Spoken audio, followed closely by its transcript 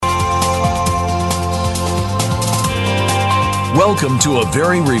Welcome to a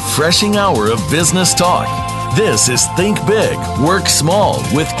very refreshing hour of business talk. This is Think Big, Work Small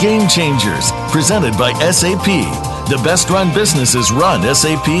with Game Changers, presented by SAP. The best run businesses run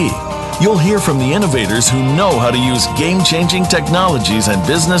SAP. You'll hear from the innovators who know how to use game-changing technologies and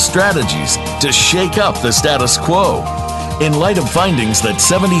business strategies to shake up the status quo. In light of findings that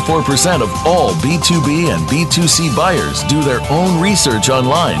 74% of all B2B and B2C buyers do their own research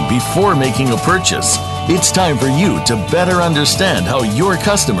online before making a purchase, it's time for you to better understand how your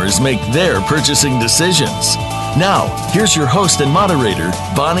customers make their purchasing decisions. Now, here's your host and moderator,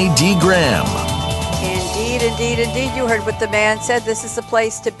 Bonnie D. Graham. Indeed. You heard what the man said. This is the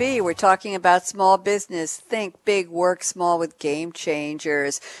place to be. We're talking about small business. Think big, work small with Game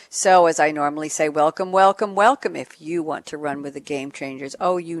Changers. So, as I normally say, welcome. If you want to run with the Game Changers,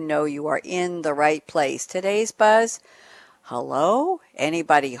 you know you are in the right place. Today's buzz. Hello?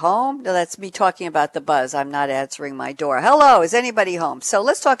 Anybody home? No, that's me talking about the buzz. I'm not answering my door. Hello, is anybody home? So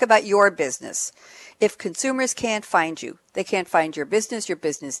let's talk about your business. If consumers can't find you, they can't find your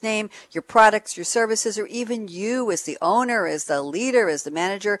business name, your products, your services, or even you as the owner, as the leader, as the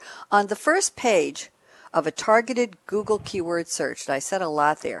manager, on the first page of a targeted Google keyword search, and I said a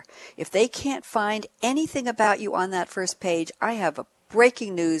lot there, if they can't find anything about you on that first page, I have a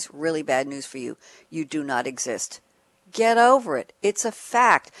breaking news, really bad news for you. You do not exist. Get over it. It's a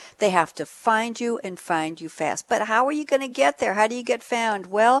fact. They have to find you and find you fast. But how are you going to get there? How do you get found?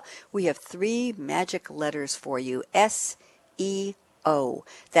 Well, we have 3 magic letters for you. SEO.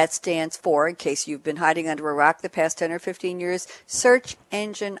 That stands for, in case you've been hiding under a rock the past 10 or 15 years, search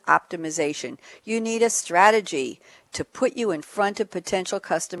engine optimization. You need a strategy to put you in front of potential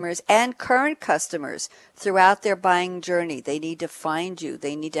customers and current customers throughout their buying journey. They need to find you.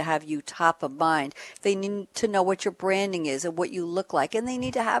 They need to have you top of mind. They need to know what your branding is and what you look like. And they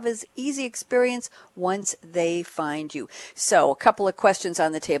need to have as easy experience once they find you. So a couple of questions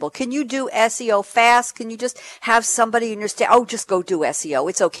on the table. Can you do SEO fast? Can you just have somebody in your staff? Just go do SEO.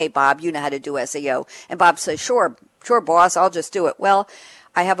 It's okay, Bob. You know how to do SEO. And Bob says, sure, boss, I'll just do it. Well,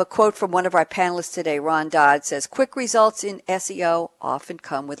 I have a quote from one of our panelists today, Ron Dodd, says, quick results in SEO often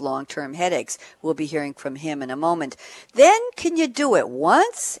come with long-term headaches. We'll be hearing from him in a moment. Then, can you do it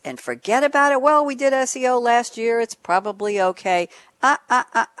once and forget about it? Well, we did SEO last year. It's probably okay.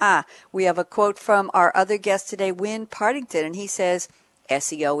 We have a quote from our other guest today, Win Partington, and he says,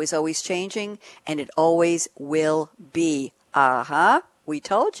 SEO is always changing, and it always will be. We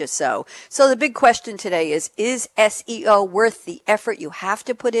told you so. So the big question today is SEO worth the effort you have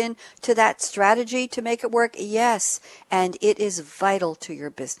to put in to that strategy to make it work? Yes, and it is vital to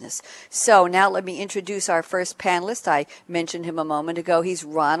your business. So now let me introduce our first panelist. I mentioned him a moment ago. He's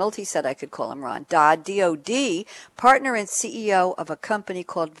Ronald. He said I could call him Ron Dodd, D-O-D, partner and CEO of a company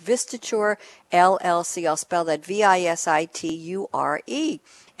called Vistature LLC. I'll spell that Vistiture.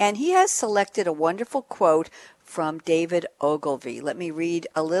 And he has selected a wonderful quote from David Ogilvy. Let me read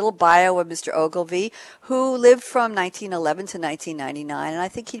a little bio of Mr. Ogilvy, who lived from 1911 to 1999, and I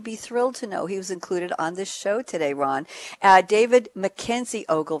think he'd be thrilled to know he was included on this show today, Ron. David Mackenzie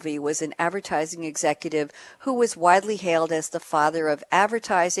Ogilvy was an advertising executive who was widely hailed as the father of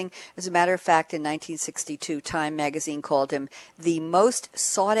advertising. As a matter of fact, in 1962, Time magazine called him the most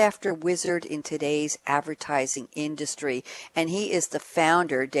sought-after wizard in today's advertising industry, and he is the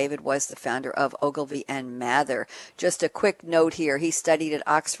founder, David was the founder of Ogilvy and Mather. Just a quick note here. He studied at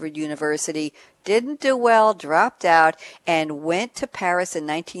Oxford University, didn't do well, dropped out, and went to Paris in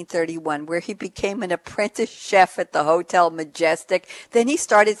 1931, where he became an apprentice chef at the Hotel Majestic. Then he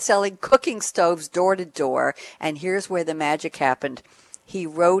started selling cooking stoves door to door, and here's where the magic happened. He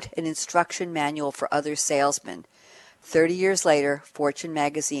wrote an instruction manual for other salesmen. 30 years later, Fortune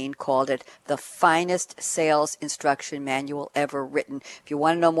magazine called it the finest sales instruction manual ever written. If you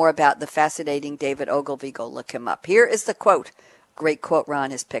want to know more about the fascinating David Ogilvy, go look him up. Here is the quote. Great quote Ron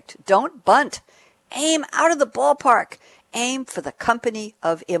has picked. Don't bunt. Aim out of the ballpark. Aim for the company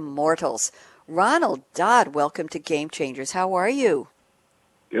of immortals. Ronald Dodd, welcome to Game Changers. How are you?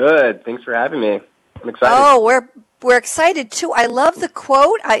 Good. Thanks for having me. I'm excited. We're excited, too. I love the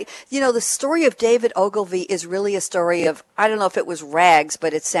quote. The story of David Ogilvy is really a story of, I don't know if it was rags,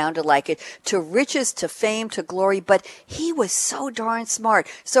 but it sounded like it, to riches, to fame, to glory, but he was so darn smart.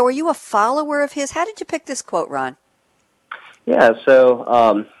 So are you a follower of his? How did you pick this quote, Ron? Yeah,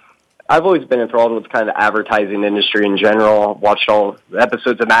 so I've always been enthralled with kind of the advertising industry in general. Watched all the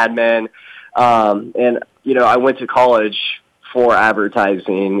episodes of Mad Men, and I went to college for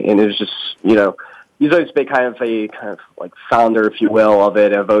advertising, and it was just he's always been kind of like founder, if you will, of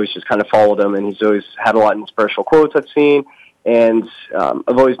it. I've always just kind of followed him, and he's always had a lot of inspirational quotes I've seen. And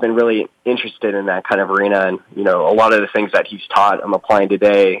I've always been really interested in that kind of arena. And, you know, a lot of the things that he's taught I'm applying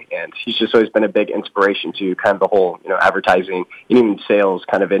today. And he's just always been a big inspiration to kind of the whole, you know, advertising and even sales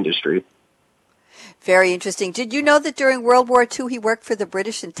kind of industry. Very interesting. Did you know that during World War II, he worked for the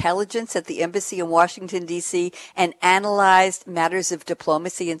British intelligence at the embassy in Washington, D.C., and analyzed matters of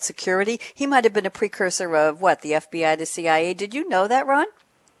diplomacy and security? He might have been a precursor of, the FBI to CIA. Did you know that, Ron?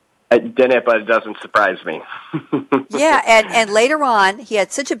 I didn't, but it doesn't surprise me. Yeah, and later on, he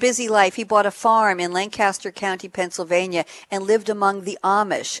had such a busy life, he bought a farm in Lancaster County, Pennsylvania, and lived among the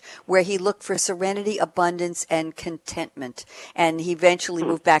Amish, where he looked for serenity, abundance, and contentment. And he eventually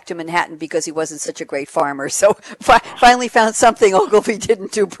moved back to Manhattan because he wasn't such a great farmer. So finally found something Ogilvy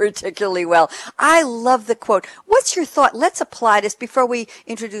didn't do particularly well. I love the quote. What's your thought? Let's apply this before we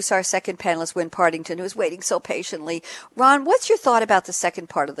introduce our second panelist, Win Partington, who is waiting so patiently. Ron, what's your thought about the second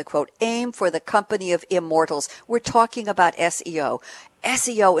part of the quote? Aim for the company of immortals. We're talking about SEO.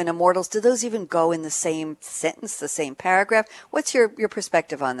 SEO and immortals, do those even go in the same sentence, the same paragraph? What's your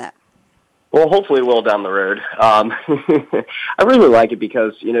perspective on that? Well, hopefully we'll down the road. I really like it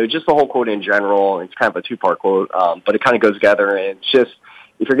because, you know, just the whole quote in general, it's kind of a two-part quote, but it kind of goes together. And it's just,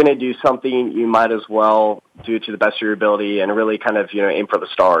 if you're going to do something, you might as well do it to the best of your ability and really kind of, you know, aim for the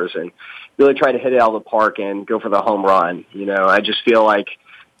stars and really try to hit it out of the park and go for the home run. You know, I just feel like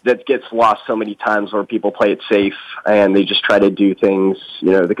that gets lost so many times where people play it safe and they just try to do things,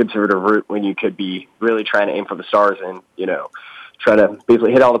 you know, the conservative route when you could be really trying to aim for the stars and, you know, try to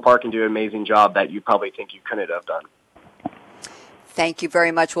basically hit out of the park and do an amazing job that you probably think you couldn't have done. Thank you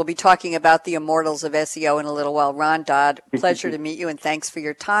very much. We'll be talking about the immortals of SEO in a little while. Ron Dodd, pleasure to meet you, and thanks for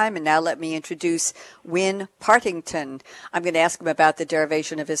your time. And now let me introduce Win Partington. I'm going to ask him about the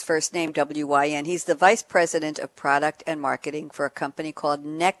derivation of his first name, W-Y-N. He's the Vice President of Product and Marketing for a company called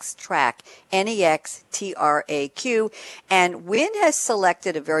NexTraq, N-E-X-T-R-A-Q. And Win has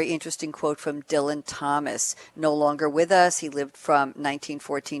selected a very interesting quote from Dylan Thomas, no longer with us. He lived from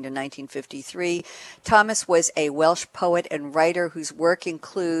 1914 to 1953. Thomas was a Welsh poet and writer whose work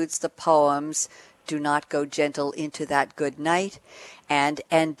includes the poems Do Not Go Gentle Into That Good Night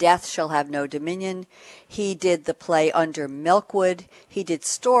and Death Shall Have No Dominion. He did the play Under Milkwood. He did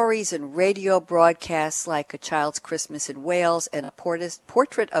stories and radio broadcasts like A Child's Christmas in Wales and a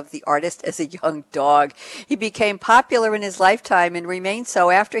portrait of the artist as a young dog. He became popular in his lifetime and remained so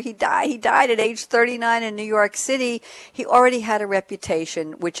after he died. He died at age 39 in New York City. He already had a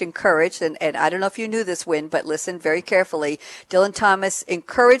reputation which encouraged, and I don't know if you knew this, Win, but listen very carefully. Dylan Thomas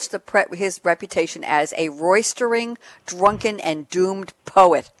encouraged his reputation as a roistering, drunken, and doomed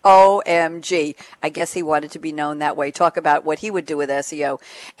poet. OMG. I guess he wanted to be known that way. Talk about what he would do with SEO.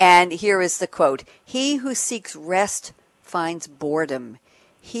 And here is the quote. He who seeks rest finds boredom.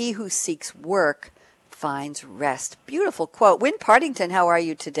 He who seeks work finds rest. Beautiful quote. Win Partington, how are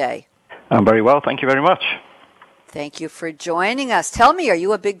you today? I'm very well. Thank you very much. Thank you for joining us. Tell me, are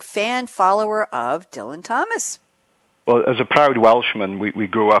you a big fan, follower of Dylan Thomas? Well, as a proud Welshman, we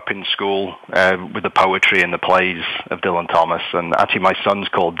grew up in school with the poetry and the plays of Dylan Thomas, and actually my son's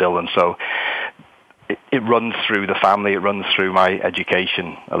called Dylan, so it runs through the family, it runs through my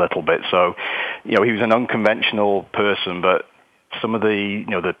education a little bit. So, you know, he was an unconventional person, but some of the, you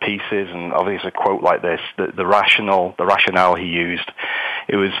know, the pieces, and obviously a quote like this, the rationale he used,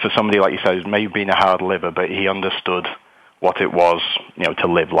 it was for somebody, like you said, who's maybe been a hard liver, but he understood what it was, you know, to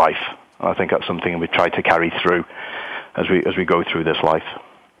live life. And I think that's something we try to carry through as we go through this life.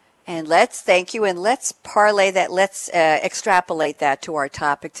 And thank you, and let's parlay that, let's extrapolate that to our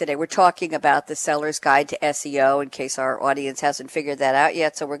topic today. We're talking about the Seller's Guide to SEO, in case our audience hasn't figured that out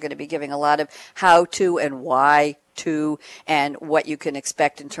yet. So we're going to be giving a lot of how to and why to and what you can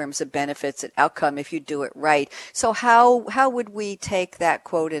expect in terms of benefits and outcome if you do it right. So how would we take that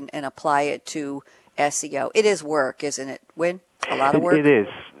quote and apply it to SEO? It is work, isn't it, Win? A lot of work? It is.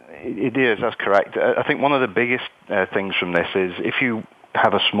 It is, that's correct. I think one of the biggest things from this is if you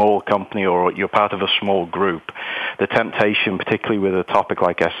have a small company or you're part of a small group, the temptation, particularly with a topic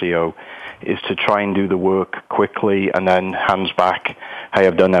like SEO, is to try and do the work quickly and then hands back, hey,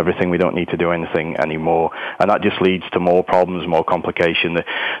 I've done everything, we don't need to do anything anymore. And that just leads to more problems, more complication.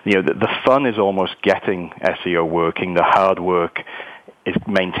 The fun is almost getting SEO working. The hard work is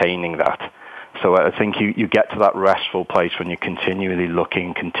maintaining that. So I think you get to that restful place when you're continually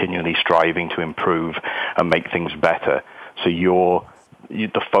looking, continually striving to improve and make things better. So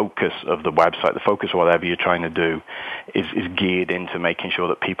the focus of the website, the focus of whatever you're trying to do is geared into making sure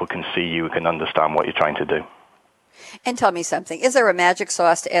that people can see you and can understand what you're trying to do. And tell me something. Is there a magic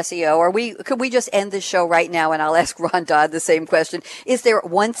sauce to SEO? Or could we just end this show right now and I'll ask Ron Dodd the same question? Is there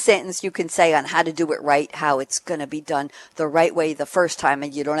one sentence you can say on how to do it right, how it's going to be done the right way the first time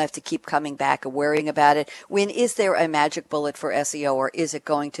and you don't have to keep coming back and worrying about it? When is there a magic bullet for SEO, or is it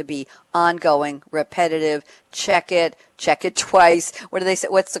going to be ongoing, repetitive, check it twice? What do they say?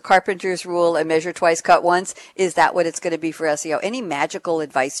 What's the carpenter's rule? A measure twice, cut once? Is that what it's going to be for SEO? Any magical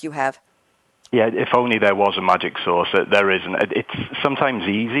advice you have? Yeah, if only there was a magic sauce. There isn't. It's sometimes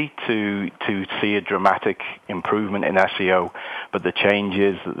easy to see a dramatic improvement in SEO, but the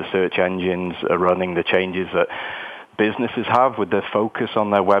changes that the search engines are running, the changes that businesses have with their focus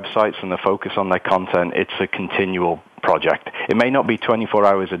on their websites and the focus on their content, it's a continual project. It may not be 24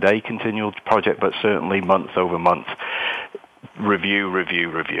 hours a day continual project, but certainly month over month. Review.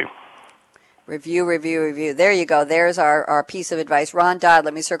 Review. There you go. There's our piece of advice. Ron Dodd,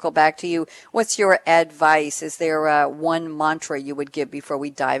 let me circle back to you. What's your advice? Is there one mantra you would give before we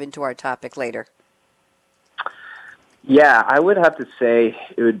dive into our topic later? Yeah, I would have to say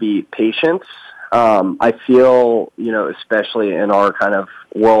it would be patience. I feel, especially in our kind of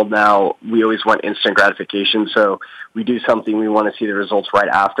world now, we always want instant gratification. So we do something, we want to see the results right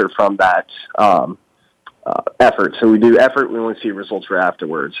after from that effort. So we do effort, we want to see results right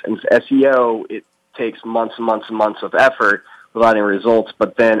afterwards. And SEO, it takes months and months and months of effort without any results.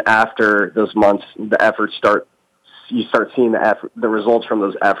 But then after those months, the efforts you start seeing the results from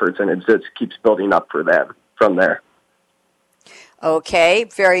those efforts, and it just keeps building up for them from there. Okay,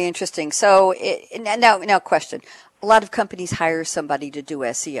 very interesting. So now question. A lot of companies hire somebody to do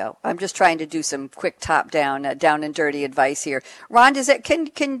SEO. I'm just trying to do some quick top-down, down and dirty advice here. Ron, can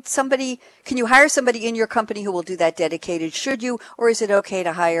you hire somebody in your company who will do that dedicated? Should you, or is it okay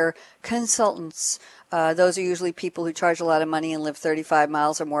to hire consultants? Those are usually people who charge a lot of money and live 35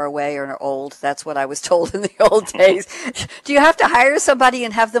 miles or more away or are old. That's what I was told in the old days. Do you have to hire somebody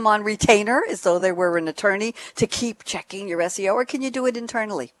and have them on retainer as though they were an attorney to keep checking your SEO, or can you do it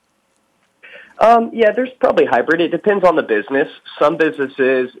internally? Yeah, there's probably hybrid. It depends on the business. Some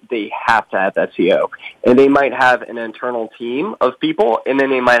businesses, they have to have SEO, and they might have an internal team of people, and then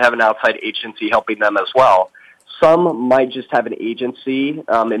they might have an outside agency helping them as well. Some might just have an agency.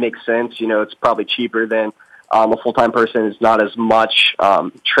 It makes sense. It's probably cheaper than a full-time person. It's not as much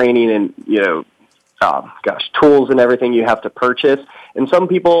training and, tools and everything you have to purchase. And some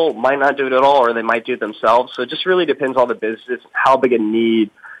people might not do it at all, or they might do it themselves. So it just really depends on the business, how big a need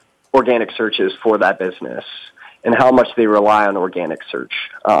organic search is for that business, and how much they rely on organic search.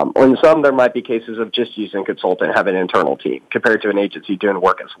 In some, there might be cases of just using a consultant, have an internal team, compared to an agency doing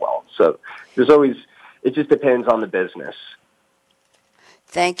work as well. So it just depends on the business.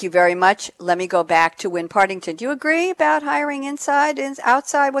 Thank you very much. Let me go back to Win Partington. Do you agree about hiring inside and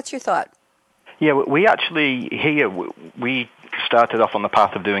outside? What's your thought? Yeah, we actually here, we started off on the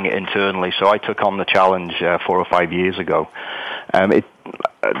path of doing it internally, so I took on the challenge 4 or 5 years ago.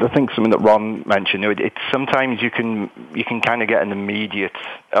 I think something that Ron mentioned, it's sometimes you can kind of get an immediate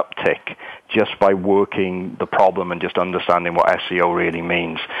uptick just by working the problem and just understanding what SEO really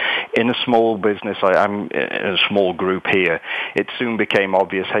means. In a small business, I'm in a small group here, it soon became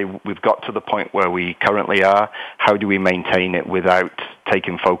obvious, hey, we've got to the point where we currently are. How do we maintain it without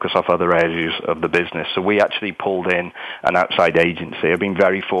taking focus off other areas of the business? So we actually pulled in an outside agency. I've been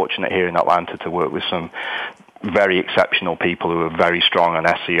very fortunate here in Atlanta to work with some very exceptional people who are very strong on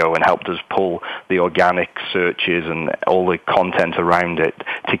SEO and helped us pull the organic searches and all the content around it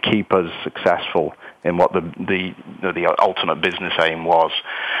to keep us successful in what the ultimate business aim was.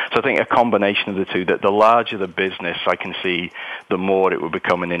 So I think a combination of the two, that the larger the business, I can see the more it would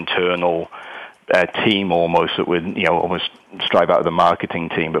become an internal team almost that would, almost strive out of the marketing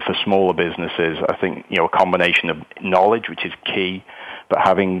team. But for smaller businesses, I think, a combination of knowledge, which is key, but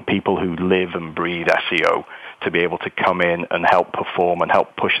having people who live and breathe SEO to be able to come in and help perform and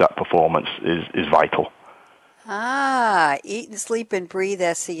help push that performance is vital. Eat and sleep and breathe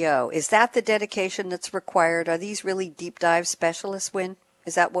SEO. Is that the dedication that's required? Are these really deep dive specialists, Win?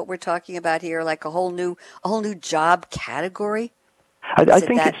 Is that what we're talking about here? Like a whole new job category? I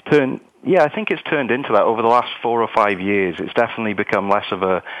think it's turned into that over the last 4 or 5 years. It's definitely become less of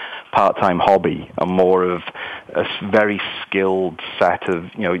a part-time hobby and more of a very skilled set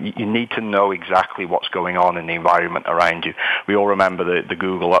of, you need to know exactly what's going on in the environment around you. We all remember the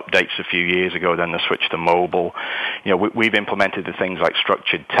Google updates a few years ago, then the switch to mobile. We've implemented the things like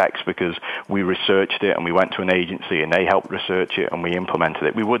structured text because we researched it and we went to an agency and they helped research it and we implemented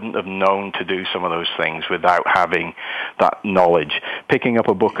it. We wouldn't have known to do some of those things without having that knowledge. Picking up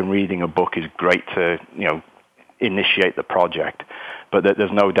a book and reading a book is great to, initiate the project. but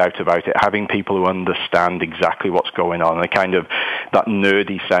there's no doubt about it. Having people who understand exactly what's going on, and kind of that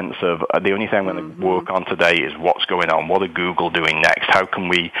nerdy sense of the only thing I'm going to work on today is what's going on. What are Google doing next? How can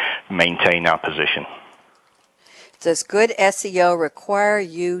we maintain our position? Does good SEO require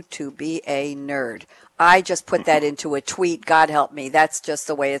you to be a nerd? I just put that into a tweet. God help me. That's just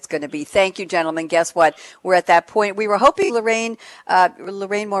the way it's going to be. Thank you, gentlemen. Guess what? We're at that point. We were hoping Lorraine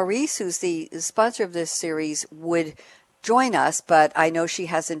Maurice, who's the sponsor of this series, would join us, but I know she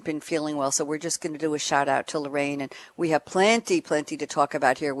hasn't been feeling well, so we're just going to do a shout out to Lorraine, and we have plenty to talk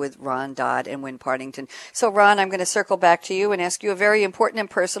about here with Ron Dodd and Win Partington. So Ron, I'm going to circle back to you and ask you a very important and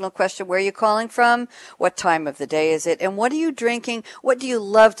personal question. Where are you calling from? What time of the day is it? And what are you drinking? What do you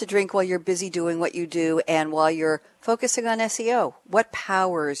love to drink while you're busy doing what you do and while you're focusing on SEO? What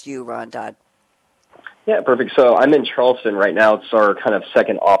powers you, Ron Dodd? Yeah, perfect. So I'm in Charleston right now. It's our kind of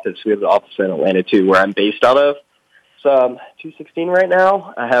second office. We have an office in Atlanta too, where I'm based out of. It's 2:16 right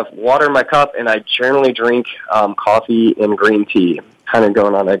now. I have water in my cup, and I generally drink coffee and green tea. Kind of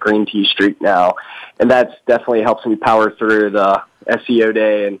going on a green tea streak now, and that's definitely helps me power through the SEO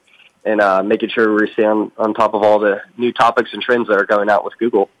day and making sure we stay on top of all the new topics and trends that are going out with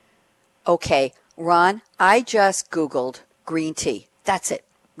Google. Okay, Ron, I just Googled green tea. That's it.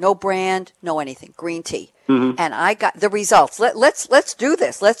 No brand, no anything. Green tea. And I got the results. Let's do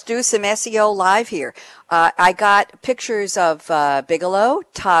this. Let's do some SEO live here. I got pictures of Bigelow,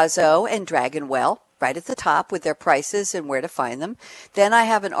 Tazo, and Dragonwell right at the top with their prices and where to find them. Then I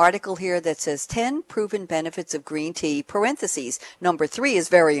have an article here that says 10 proven benefits of green tea, parentheses. Number 3 is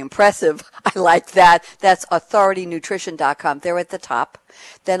very impressive. I like that. That's authoritynutrition.com. They're at the top.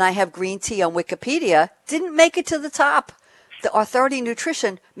 Then I have green tea on Wikipedia. Didn't make it to the top. The Authority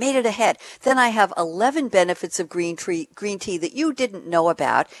Nutrition made it ahead. Then I have 11 benefits of green tea that you didn't know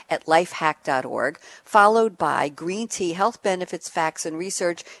about at lifehack.org, followed by green tea health benefits, facts and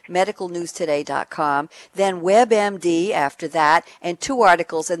research, medicalnewstoday.com, then WebMD after that, and 2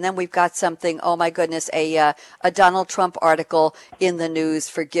 articles. And then we've got something, oh my goodness, a Donald Trump article in the news.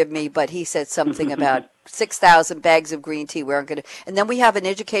 Forgive me, but he said something about 6,000 bags of green tea. And then we have an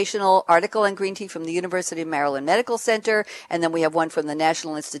educational article on green tea from the University of Maryland Medical Center, and then we have one from the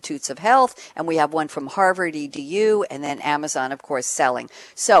National Institutes of Health, and we have one from Harvard EDU, and then Amazon, of course, selling.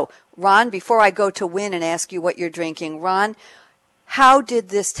 So, Ron, before I go to Win and ask you what you're drinking, Ron, how did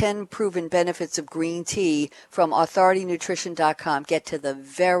this 10 proven benefits of green tea from authoritynutrition.com get to the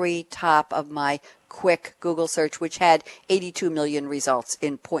very top of my quick Google search, which had 82 million results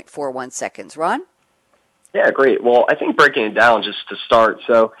in 0.41 seconds? Ron? Yeah, great. Well, I think breaking it down just to start.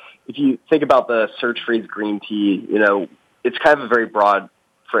 So if you think about the search phrase green tea, it's kind of a very broad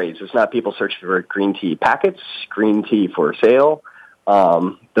phrase. It's not people searching for green tea packets, green tea for sale,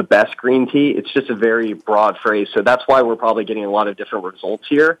 the best green tea. It's just a very broad phrase. So that's why we're probably getting a lot of different results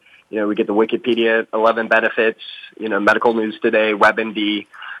here. We get the Wikipedia 11 benefits, Medical News Today, WebMD.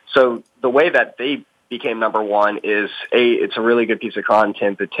 So the way that they became number one is it's a really good piece of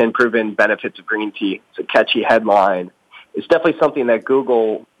content. The 10 proven benefits of green tea. It's a catchy headline. It's definitely something that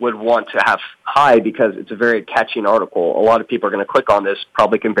Google would want to have high because it's a very catchy article. A lot of people are going to click on this,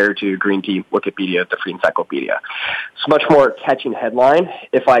 probably compared to green tea Wikipedia, the free encyclopedia. It's much more catchy headline.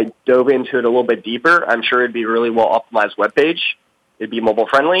 If I dove into it a little bit deeper, I'm sure it'd be a really well optimized web page. It'd be mobile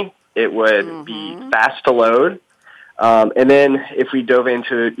friendly. It would be fast to load. And then if we dove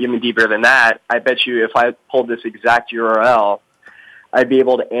into it even deeper than that, I bet you if I pulled this exact URL, I'd be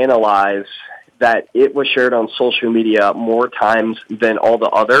able to analyze that it was shared on social media more times than all the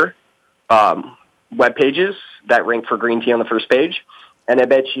other web pages that rank for green tea on the first page. And I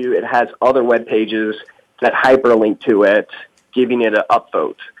bet you it has other web pages that hyperlink to it, giving it an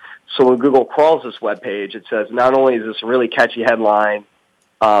upvote. So when Google crawls this web page, it says not only is this a really catchy headline,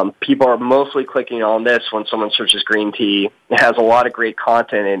 people are mostly clicking on this when someone searches green tea. It has a lot of great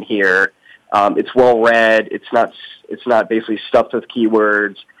content in here. It's well read. It's not basically stuffed with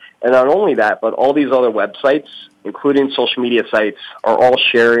keywords. And not only that, but all these other websites, including social media sites, are all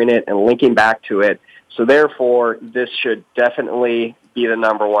sharing it and linking back to it. So therefore, this should definitely be the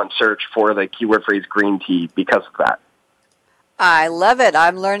number one search for the keyword phrase green tea because of that. I love it.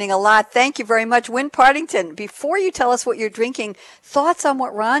 I'm learning a lot. Thank you very much, Win Partington. Before you tell us what you're drinking, thoughts on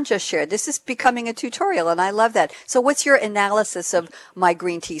what Ron just shared. This is becoming a tutorial, and I love that. So what's your analysis of my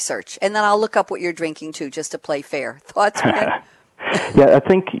green tea search? And then I'll look up what you're drinking, too, just to play fair. Thoughts, Win? Yeah, I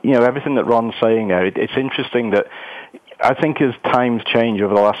think, everything that Ron's saying there, it's interesting that I think as times change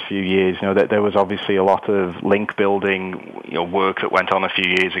over the last few years, that there was obviously a lot of link building, work that went on a few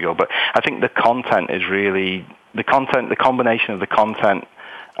years ago. But I think the content is really the combination of the content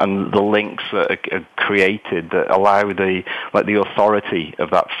and the links that are created that allow the authority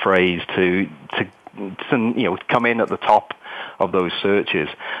of that phrase to come in at the top of those searches.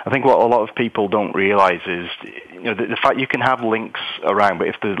 I think what a lot of people don't realize is the fact you can have links around, but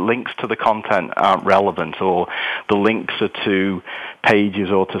if the links to the content aren't relevant, or the links are to pages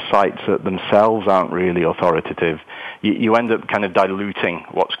or to sites that themselves aren't really authoritative, you end up kind of diluting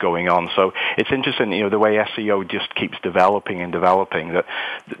what's going on. So it's interesting, the way SEO just keeps developing and developing, that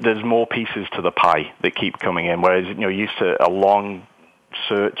there's more pieces to the pie that keep coming in, whereas used to a long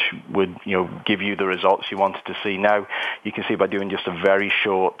search would give you the results you wanted to see. Now you can see by doing just a very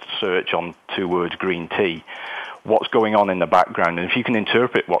short search on 2 words, green tea, what's going on in the background. And if you can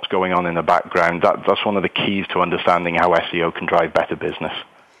interpret what's going on in the background, that's one of the keys to understanding how SEO can drive better business.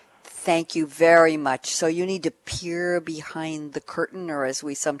 Thank you very much. So you need to peer behind the curtain, or as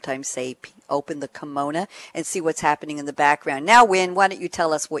we sometimes say, open the kimono and see what's happening in the background. Now, Win, why don't you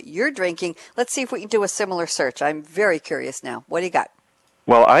tell us what you're drinking? Let's see if we can do a similar search. I'm very curious now. What do you got?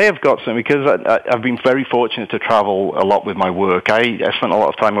 Well, I have got some, because I've been very fortunate to travel a lot with my work. I spent a lot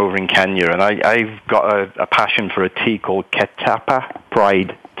of time over in Kenya, and I've got a passion for a tea called Ketepa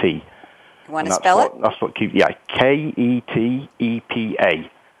Pride tea. You want to spell it? That's what keeps, Ketepa.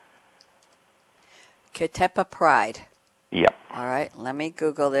 Ketepa Pride. Yep. All right, let me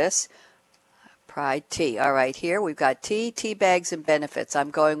Google this. Pride tea. All right, here we've got tea bags, and benefits. I'm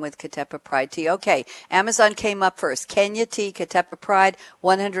going with Ketepa Pride tea. Okay, Amazon came up first. Kenya tea, Ketepa Pride,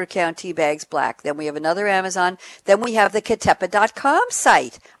 100 count tea bags, black. Then we have another Amazon. Then we have the Ketepa.com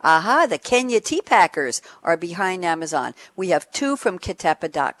site. Aha, the Kenya tea packers are behind Amazon. We have 2 from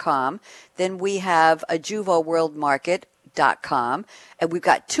Ketepa.com. Then we have a Juvo World Market.com, and we've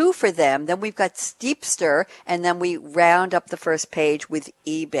got 2 for them. Then we've got Steepster, and then we round up the first page with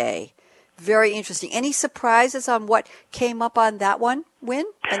eBay. Very interesting. Any surprises on what came up on that one, Win?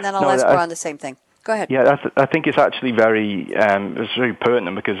 And then I'll ask Ron the same thing. Go ahead. Yeah, I think it's actually it's very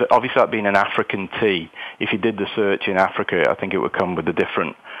pertinent, because obviously that being an African tea, if you did the search in Africa, I think it would come with a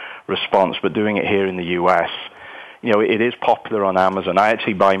different response. But doing it here in the US, it is popular on Amazon. I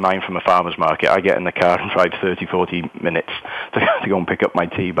actually buy mine from a farmer's market. I get in the car and drive 30, 40 minutes to go and pick up my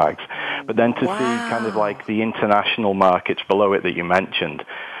tea bags. But then to see kind of like the international markets below it that you mentioned,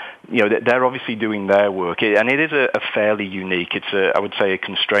 they're obviously doing their work, and it is a fairly unique, I would say, a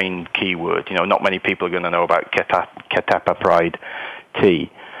constrained keyword. Not many people are going to know about Ketepa Pride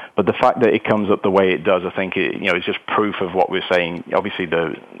tea. But the fact that it comes up the way it does, I think, is just proof of what we're saying. Obviously,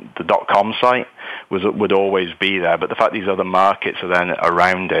 the .com site would always be there, but the fact these other markets are then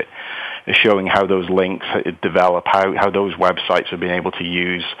around it is showing how those links develop, how those websites have been able to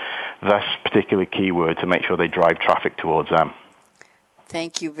use this particular keyword to make sure they drive traffic towards them.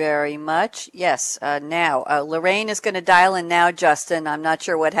 Thank you very much. Yes, now, Lorraine is going to dial in now, Justin. I'm not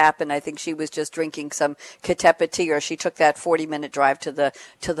sure what happened. I think she was just drinking some Ketepa tea, or she took that 40-minute drive to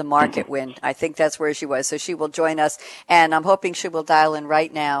the market, Win. I think that's where she was. So she will join us, and I'm hoping she will dial in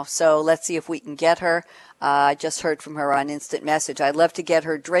right now. So let's see if we can get her. I just heard from her on instant message. I'd love to get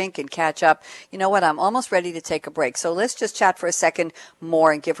her drink and catch up. You know what? I'm almost ready to take a break. So let's just chat for a second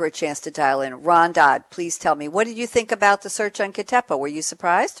more and give her a chance to dial in. Ron Dodd, please tell me, what did you think about the search on Ketepa? Were you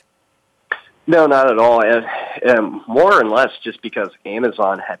surprised? No, not at all. And more or less just because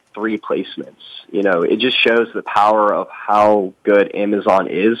Amazon had 3 placements. It just shows the power of how good Amazon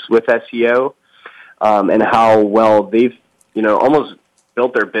is with SEO, and how well they've, almost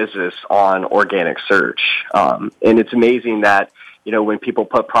built their business on organic search. And it's amazing that, when people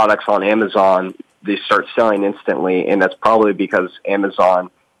put products on Amazon, they start selling instantly, and that's probably because Amazon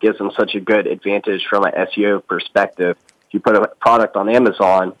gives them such a good advantage from an SEO perspective. If you put a product on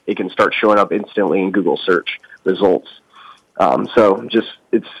Amazon, it can start showing up instantly in Google search results. So just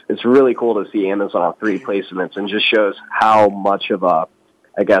it's really cool to see Amazon on 3 placements, and just shows how much of a,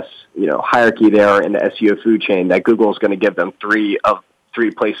 hierarchy they are in the SEO food chain, that Google is going to give them 3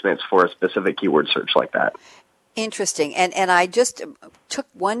 placements for a specific keyword search like that. Interesting. And I just took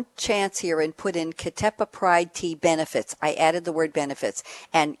one chance here and put in Ketepa Pride tea benefits. I added the word benefits,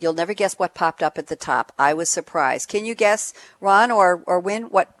 and you'll never guess what popped up at the top. I was surprised. Can you guess, Ron or Win,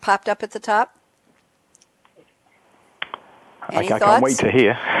 what popped up at the top? Any thoughts? I can't wait to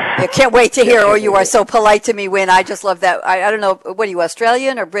hear. You can't wait to hear. Oh, you are so polite to me, Win. I just love that. I don't know, what are you,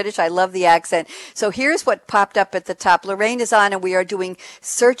 Australian or British? I love the accent. So here's what popped up at the top. Lorraine is on, and we are doing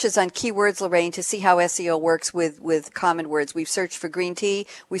searches on keywords, Lorraine, to see how SEO works with common words. We've searched for green tea.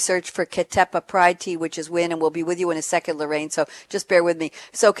 We searched for Ketepa Pride tea, which is Win, and we'll be with you in a second, Lorraine. So just bear with me.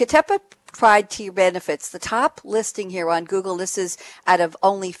 So Ketepa tried tea benefits. The top listing here on Google, this is out of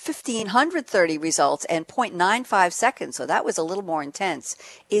only 1,530 results and 0.95 seconds, so that was a little more intense,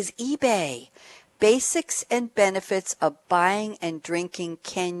 is eBay. Basics and benefits of buying and drinking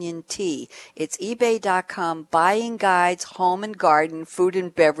Kenyan tea. It's ebay.com, buying guides, home and garden, food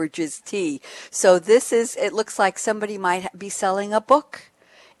and beverages tea. So this is, it looks like somebody might be selling a book.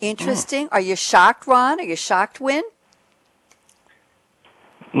 Interesting. Are you shocked, Ron? Are you shocked, Win?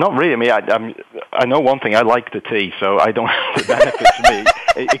 Not really. I mean, I know one thing. I like the tea, so I don't have the benefits me.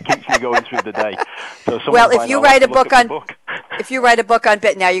 It keeps me going through the day. So well, if you write a book on if you write a book on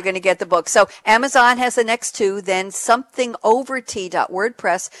now you're going to get the book. So Amazon has the next two. Then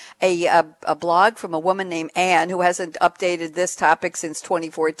somethingovertea.wordpress, a blog from a woman named Anne who hasn't updated this topic since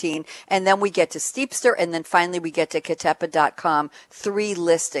 2014. And then we get to Steepster, and then finally we get to Ketepa.com. 3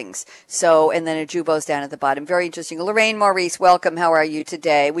 listings. So, and then Ajubo's down at the bottom. Very interesting. Lorraine Maurice, welcome. How are you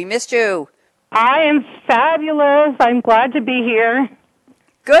today? We missed you. I am fabulous. I'm glad to be here.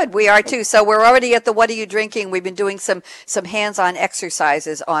 Good, we are too. So we're already at the what are you drinking? We've been doing some hands-on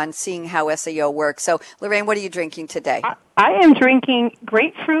exercises on seeing how SEO works. So Lorraine, what are you drinking today? I am drinking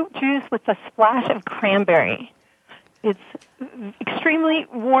grapefruit juice with a splash of cranberry. It's extremely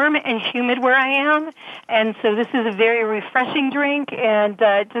warm and humid where I am, and so this is a very refreshing drink, and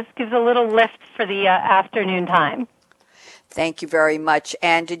it just gives a little lift for the afternoon time. Thank you very much.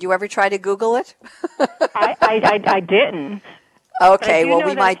 And did you ever try to Google it? I didn't. Okay, well,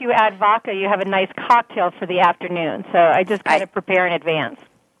 we might. If you add vodka, you have a nice cocktail for the afternoon. So I just kind of prepare in advance.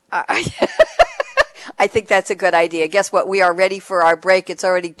 I think that's a good idea. Guess what? We are ready for our break. It's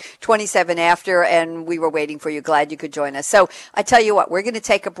already 27 after, and we were waiting for you. Glad you could join us. So I tell you what, we're going to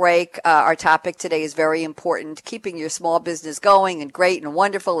take a break. Our topic today is very important: keeping your small business going and great and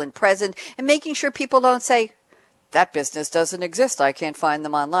wonderful and present, and making sure people don't say, that business doesn't exist. I can't find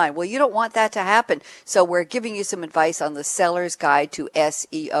them online. Well, you don't want that to happen. So we're giving you some advice on the Seller's Guide to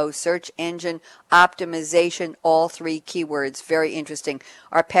SEO, search engine optimization, all 3 keywords. Very interesting.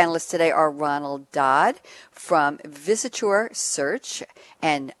 Our panelists today are Ronald Dodd from Visitor Search,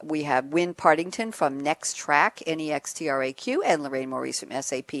 and we have Win Partington from NextTrack, NEXTRAQ, and Lorraine Maurice from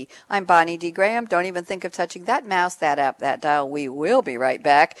SAP. I'm Bonnie D. Graham. Don't even think of touching that mouse, that app, that dial. We will be right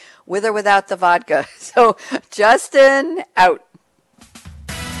back, with or without the vodka. So, Justin, out.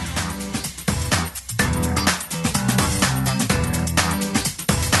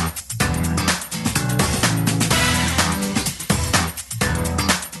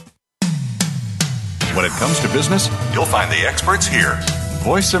 When it comes to business, you'll find the experts here.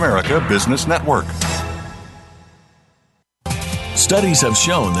 Voice America Business Network. Studies have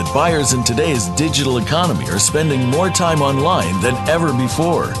shown that buyers in today's digital economy are spending more time online than ever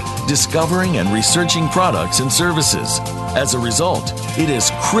before, discovering and researching products and services. As a result, it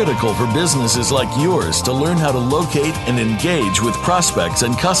is critical for businesses like yours to learn how to locate and engage with prospects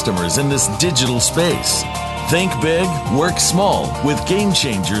and customers in this digital space. Think Big, Work Small with Game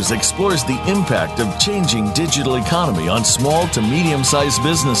Changers explores the impact of changing digital economy on small to medium-sized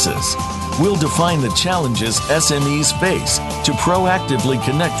businesses. We'll define the challenges SMEs face to proactively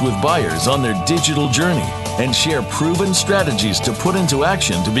connect with buyers on their digital journey and share proven strategies to put into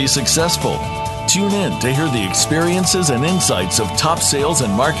action to be successful. Tune in to hear the experiences and insights of top sales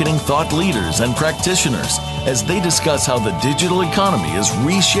and marketing thought leaders and practitioners as they discuss how the digital economy is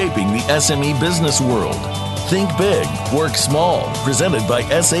reshaping the SME business world. Think Big, Work Small, presented by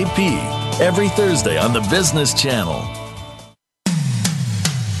SAP, every Thursday on the Business Channel.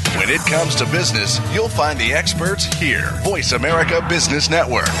 When it comes to business, you'll find the experts here. Voice America Business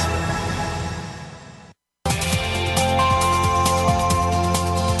Network.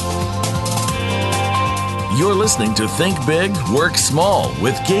 You're listening to Think Big, Work Small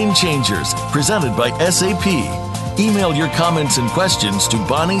with Game Changers, presented by SAP. Email your comments and questions to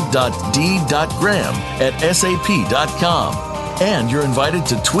bonnie.d.graham@sap.com. And you're invited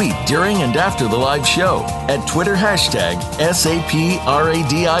to tweet during and after the live show at Twitter #SAPRADIO.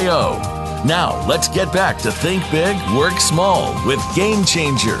 Now, let's get back to Think Big, Work Small with Game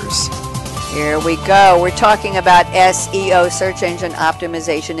Changers. Here we go. We're talking about SEO, search engine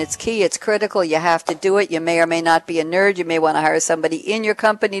optimization. It's key. It's critical. You have to do it. You may or may not be a nerd. You may want to hire somebody in your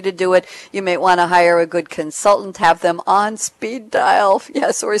company to do it. You may want to hire a good consultant, have them on speed dial,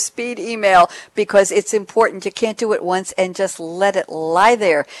 yes, or speed email, because it's important. You can't do it once and just let it lie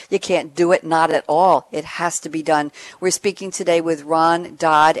there. You can't do it not at all. It has to be done. We're speaking today with Ron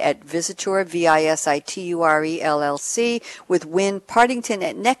Dodd at Visitor, VISITURE LLC, with Win Partington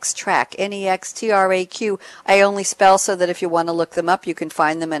at NextTrack, RONEXTRAQ. I only spell so that if you want to look them up, you can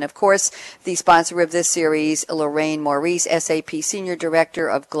find them. And of course, the sponsor of this series, Lorraine Maurice, SAP Senior Director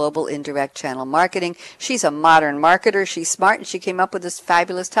of Global Indirect Channel Marketing. She's a modern marketer. She's smart, and she came up with this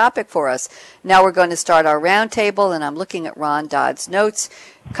fabulous topic for us. Now we're going to start our roundtable, and I'm looking at Ron Dodd's notes.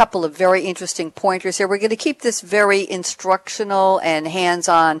 A couple of very interesting pointers here. We're going to keep this very instructional and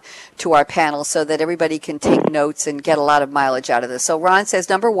hands-on to our panel so that everybody can take notes and get a lot of mileage out of this. So Ron says,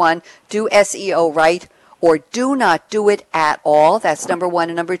 number one, do SEO right or do not do it at all. That's number one.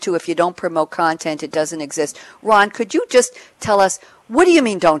 And number two, if you don't promote content, it doesn't exist. Ron, could you just tell us, what do you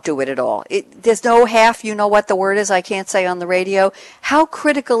mean don't do it at all? There's no half, you know what the word is, I can't say on the radio. How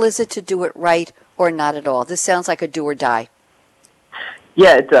critical is it to do it right or not at all? This sounds like a do or die.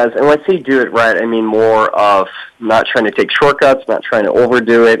 Yeah, it does. And when I say do it right, I mean more of not trying to take shortcuts, not trying to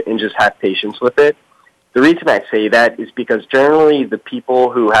overdo it, and just have patience with it. The reason I say that is because generally the people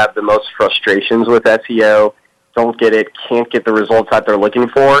who have the most frustrations with SEO don't get it, can't get the results that they're looking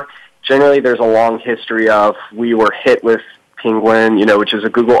for. Generally, there's a long history of we were hit with Penguin, which is a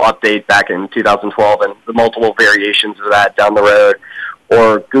Google update back in 2012, and the multiple variations of that down the road.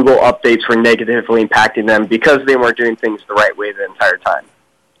 Or Google updates were negatively impacting them because they weren't doing things the right way the entire time.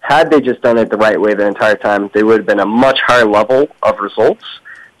 Had they just done it the right way the entire time, they would have been a much higher level of results,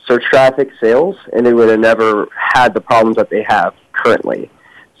 so traffic, sales, and they would have never had the problems that they have currently.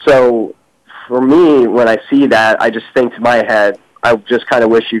 So for me, when I see that, I just think to my head, I just kind of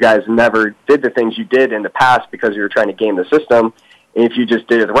wish you guys never did the things you did in the past because you were trying to game the system. And if you just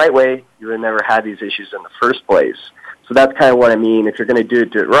did it the right way, you would have never had these issues in the first place. So that's kind of what I mean. If you're going to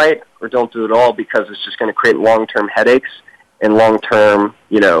do it right, or don't do it all, because it's just going to create long-term headaches and long-term,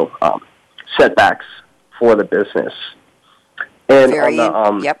 setbacks for the business. And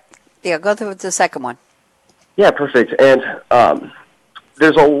yep. Yeah, go to the second one. Yeah, perfect. And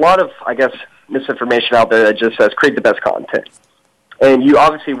there's a lot of, I guess, misinformation out there that just says create the best content. And you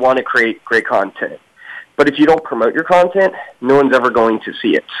obviously want to create great content. But if you don't promote your content, no one's ever going to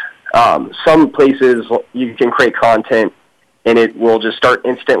see it. Some places you can create content and it will just start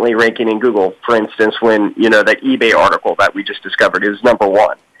instantly ranking in Google. For instance, when, that eBay article that we just discovered is number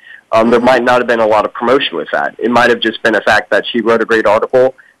one. There might not have been a lot of promotion with that. It might have just been a fact that she wrote a great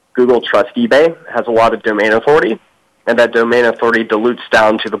article. Google trusts eBay, has a lot of domain authority, and that domain authority dilutes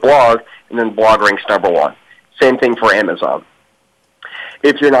down to the blog, and then the blog ranks number one. Same thing for Amazon.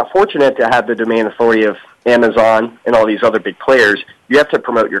 If you're not fortunate to have the domain authority of Amazon and all these other big players, you have to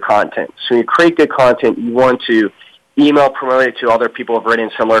promote your content. So when you create good content, you want to email promote it to other people who have written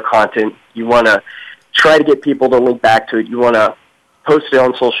similar content. You want to try to get people to link back to it. You want to post it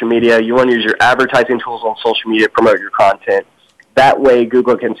on social media. You want to use your advertising tools on social media to promote your content. That way,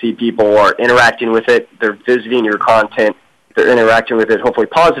 Google can see people are interacting with it. They're visiting your content. They're interacting with it, hopefully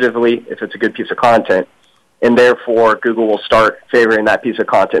positively, if it's a good piece of content. And therefore, Google will start favoring that piece of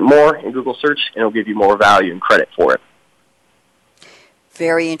content more in Google search, and it'll give you more value and credit for it.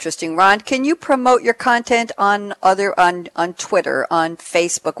 Very interesting. Ron, can you promote your content on Twitter, on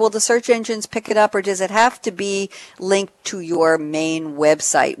Facebook? Will the search engines pick it up, or does it have to be linked to your main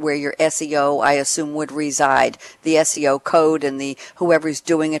website where your SEO, I assume, would reside? The SEO code and the whoever's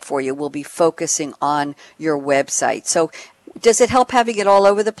doing it for you will be focusing on your website. So does it help having it all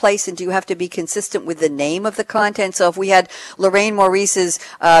over the place, and do you have to be consistent with the name of the content? So if we had Lorraine Maurice's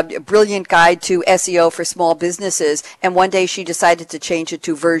brilliant guide to SEO for small businesses, and one day she decided to change it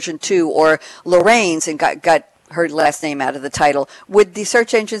to version 2, or Lorraine's and got her last name out of the title, would the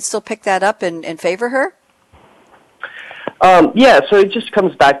search engine still pick that up and favor her? Yeah, so it just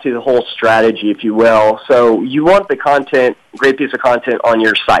comes back to the whole strategy, if you will. So you want the content, great piece of content on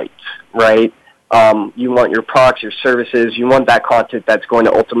your site, right? You want your products, your services, you want that content that's going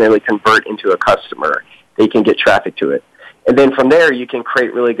to ultimately convert into a customer. They can get traffic to it. And then from there, you can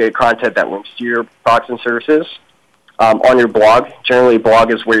create really good content that links to your products and services on your blog. Generally,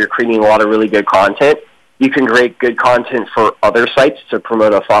 blog is where you're creating a lot of really good content. You can create good content for other sites to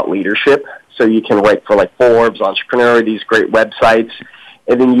promote a thought leadership. So you can write for like Forbes, Entrepreneur, these great websites.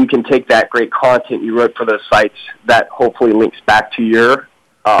 And then you can take that great content you wrote for those sites that hopefully links back to your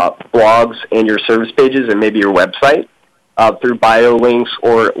blogs and your service pages and maybe your website through bio links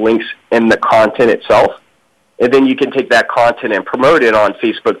or links in the content itself. And then you can take that content and promote it on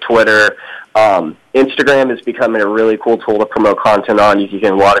Facebook, Twitter. Instagram is becoming a really cool tool to promote content on. You can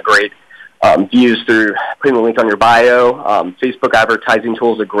get a lot of great views through putting a link on your bio. Facebook advertising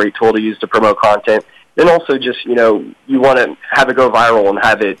tool is a great tool to use to promote content. Then also just, you want to have it go viral and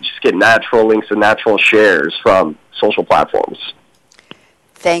have it just get natural links and natural shares from social platforms.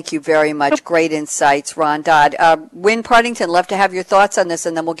 Thank you very much. Great insights, Ron Dodd. Win Partington, love to have your thoughts on this,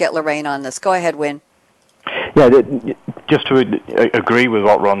 and then we'll get Lorraine on this. Go ahead, Win. Yeah, just to agree with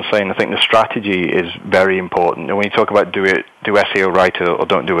what Ron's saying, I think the strategy is very important. And when you talk about do SEO right or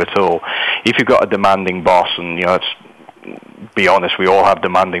don't do it at all, if you've got a demanding boss, and let's be honest, we all have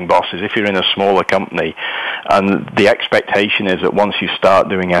demanding bosses. If you're in a smaller company, and the expectation is that once you start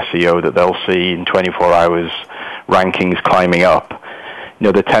doing SEO, that they'll see in 24 hours rankings climbing up.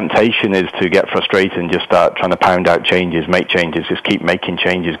 The temptation is to get frustrated and just start trying to pound out changes, make changes, just keep making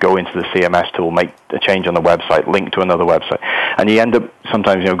changes, go into the CMS tool, make a change on the website, link to another website. And you end up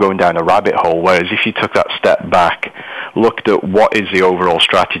sometimes, going down a rabbit hole, whereas if you took that step back, looked at what is the overall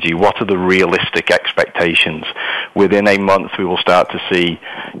strategy, what are the realistic expectations, within a month we will start to see,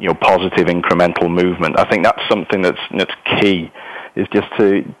 positive incremental movement. I think that's something that's key, is just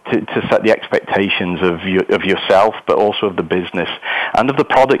to set the expectations of yourself, but also of the business and of the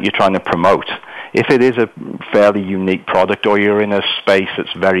product you're trying to promote. If it is a fairly unique product, or you're in a space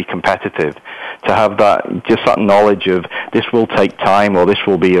that's very competitive, to have that knowledge of this will take time, or this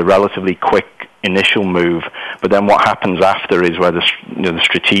will be a relatively quick initial move, but then what happens after is where the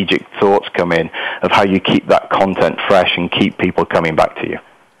strategic thoughts come in of how you keep that content fresh and keep people coming back to you.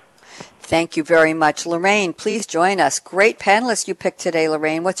 Thank you very much. Lorraine, please join us. Great panelists you picked today,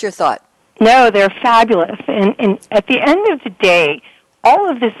 Lorraine. What's your thought? No, they're fabulous. And at the end of the day, all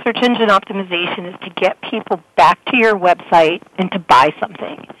of this search engine optimization is to get people back to your website and to buy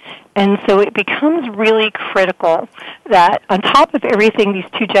something. And so it becomes really critical that on top of everything these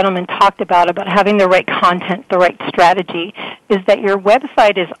two gentlemen talked about having the right content, the right strategy, is that your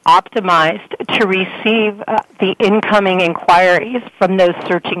website is optimized to receive the incoming inquiries from those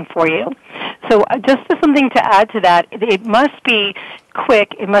searching for you. So just as something to add to that, it must be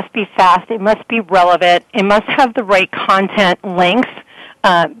quick, it must be fast, it must be relevant, it must have the right content links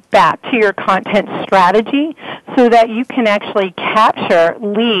back to your content strategy so that you can actually capture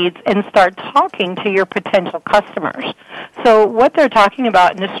leads and start talking to your potential customers. So what they're talking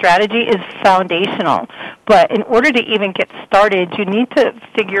about in this strategy is foundational. But in order to even get started, you need to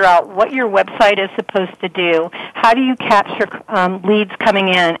figure out what your website is supposed to do. How do you capture leads coming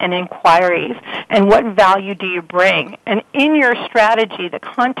in and inquiries? And what value do you bring? And in your strategy, the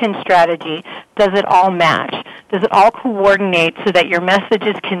content strategy, does it all match? Does it all coordinate so that your message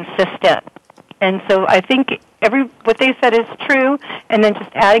is consistent? And so I think what they said is true, and then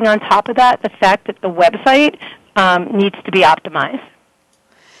just adding on top of that the fact that the website needs to be optimized.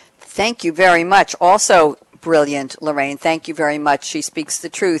 Thank you very much. Also brilliant, Lorraine. Thank you very much. She speaks the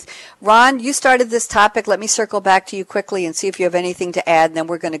truth. Ron, you started this topic. Let me circle back to you quickly and see if you have anything to add, and then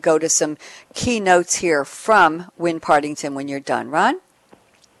we're going to go to some key notes here from Win Partington when you're done. Ron?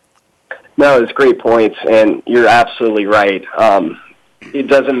 No, it's great points, and you're absolutely right. It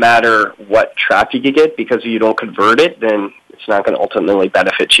doesn't matter what traffic you get, because if you don't convert it, then it's not going to ultimately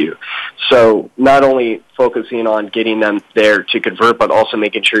benefit you. So not only focusing on getting them there to convert, but also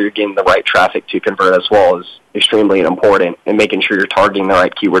making sure you're getting the right traffic to convert as well is extremely important, and making sure you're targeting the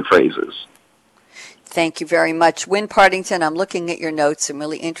right keyword phrases. Thank you very much. Win Partington, I'm looking at your notes, some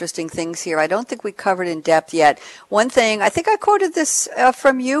really interesting things here. I don't think we covered in depth yet. One thing, I think I quoted this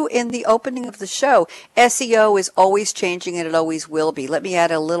from you in the opening of the show. SEO is always changing, and it always will be. Let me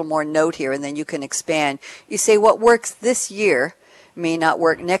add a little more note here, and then you can expand. You say what works this year may not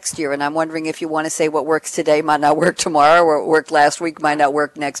work next year, and I'm wondering if you want to say what works today might not work tomorrow, or what worked last week might not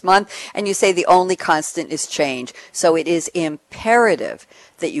work next month, and you say the only constant is change. So it is imperative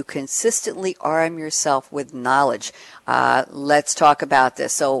that you consistently arm yourself with knowledge. Let's talk about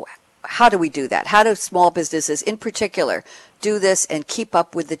this. So how do we do that? How do small businesses in particular do this and keep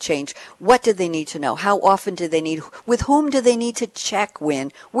up with the change? What do they need to know? How often do they need? With whom do they need to check?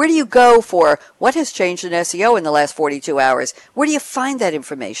 Win? Where do you go for what has changed in SEO in the last 42 hours? Where do you find that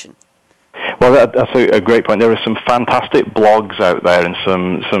information? Well, that's a great point. There are some fantastic blogs out there and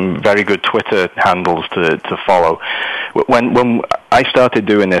some very good Twitter handles to follow. When I started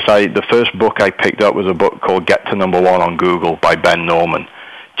doing this, the first book I picked up was a book called Get to Number One on Google by Ben Norman,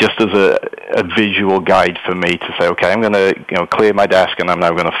 just as a visual guide for me to say, okay, I'm going to clear my desk and I'm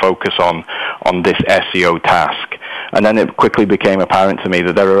now going to focus on this SEO task. And then it quickly became apparent to me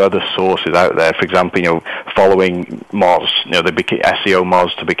that there are other sources out there. For example, following Moz, the SEO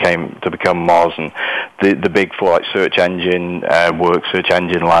Moz to become Moz, and the big four like Search Engine Work, Search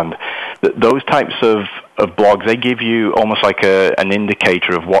Engine Land. Those types of blogs, they give you almost like an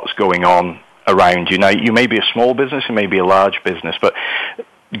indicator of what's going on around you. Now, you may be a small business, you may be a large business, but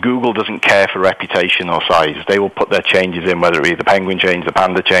Google doesn't care for reputation or size. They will put their changes in, whether it be the penguin change, the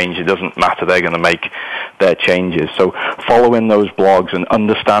panda change, it doesn't matter. They're going to make their changes. So following those blogs and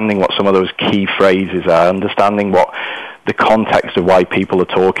understanding what some of those key phrases are, understanding what the context of why people are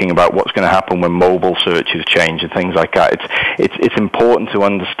talking about what's going to happen when mobile searches change and things like that. It's important to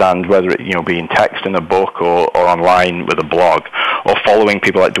understand whether it be in text in a book or online with a blog, or following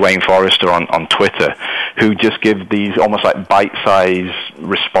people like Dwayne Forrester on Twitter, who just give these almost like bite-sized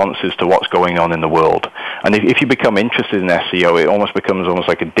responses to what's going on in the world. And if you become interested in SEO, it almost becomes almost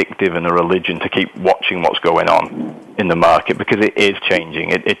like addictive and a religion to keep watching what's going on in the market, because it is changing.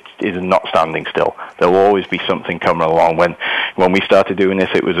 It is not standing still. There will always be something coming along. When we started doing this,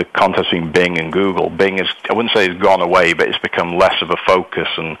 it was a contest between Bing and Google. Bing is, I wouldn't say it's gone away, but it's become less of a focus,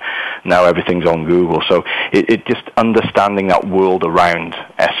 and now everything's on Google. So it just understanding that world around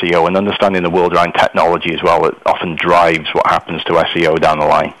SEO and understanding the world around technology as well, it often drives what happens to SEO down the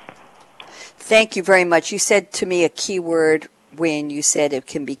line. Thank you very much. You said to me a key word when you said it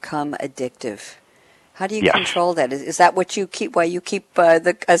can become addictive. How do you control that? Is that what you keep? Why you keep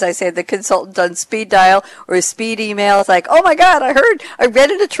as I say, the consultant on speed dial or speed email? It's like, oh my God, I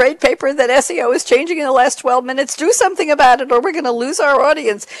read in a trade paper that SEO is changing in the last 12 minutes. Do something about it, or we're going to lose our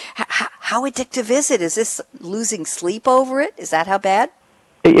audience. How addictive is it? Is this losing sleep over it? Is that how bad?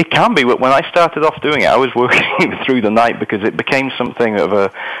 It can be. When I started off doing it, I was working through the night because it became something of a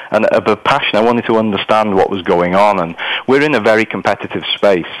passion. I wanted to understand what was going on, and we're in a very competitive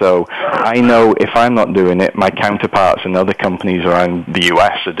space. So I know if I'm not doing it, my counterparts in other companies around the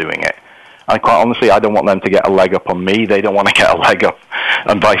US are doing it. And quite honestly, I don't want them to get a leg up on me. They don't want to get a leg up,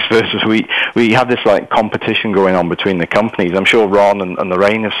 and vice versa. So we have this like competition going on between the companies. I'm sure Ron and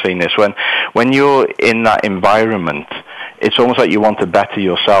Lorraine have seen this. When you're in that environment, it's almost like you want to better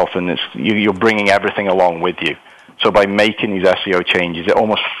yourself, and you're bringing everything along with you. So by making these SEO changes, it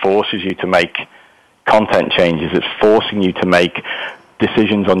almost forces you to make content changes. It's forcing you to make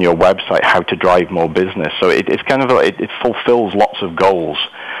decisions on your website, how to drive more business. So it's kind of it fulfills lots of goals.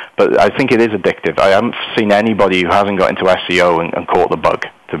 But I think it is addictive. I haven't seen anybody who hasn't got into SEO and caught the bug,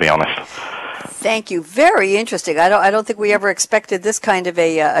 to be honest. Thank you. Very interesting. I don't think we ever expected this kind of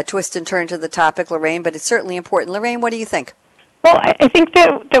a twist and turn to the topic, Lorraine, but it's certainly important. Lorraine, what do you think? Well, I think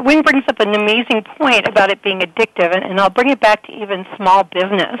that Wynn brings up an amazing point about it being addictive, and I'll bring it back to even small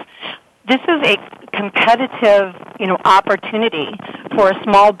business. This is a competitive, opportunity for a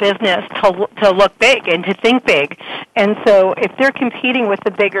small business to look big and to think big. And so if they're competing with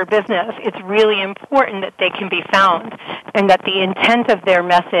the bigger business, it's really important that they can be found and that the intent of their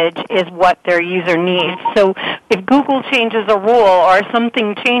message is what their user needs. So if Google changes a rule or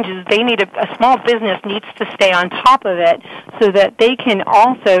something changes, they need a small business needs to stay on top of it so that they can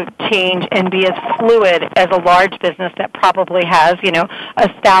also change and be as fluid as a large business that probably has, a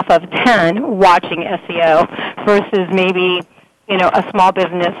staff of 10 watching SEO versus maybe, a small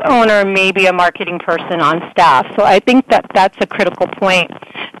business owner, maybe a marketing person on staff. So I think that that's a critical point.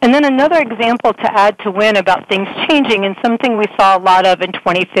 And then another example to add to Wynn about things changing, and something we saw a lot of in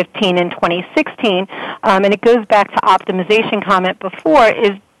 2015 and 2016, and it goes back to optimization comment before,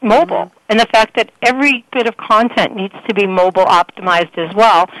 is mobile, and the fact that every bit of content needs to be mobile optimized as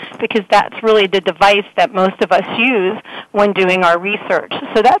well, because that's really the device that most of us use when doing our research.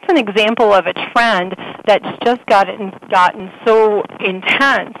 So that's an example of a trend that's just gotten so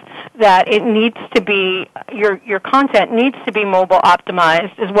intense that it needs to be, your content needs to be mobile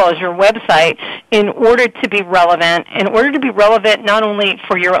optimized as well as your website in order to be relevant, not only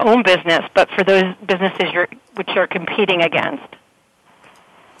for your own business, but for those businesses which you're competing against.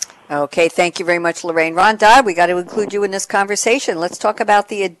 Okay, thank you very much, Lorraine. Ron Dodd, we got to include you in this conversation. Let's talk about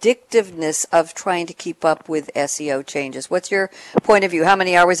the addictiveness of trying to keep up with SEO changes. What's your point of view? How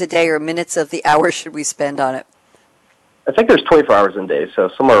many hours a day or minutes of the hour should we spend on it? I think there's 24 hours in a day, so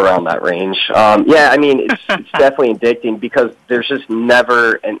somewhere around that range. It's definitely addicting because there's just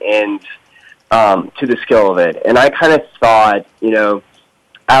never an end to the skill of it. And I kind of thought,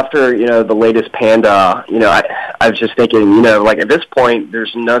 after, the latest Panda, I was just thinking, at this point,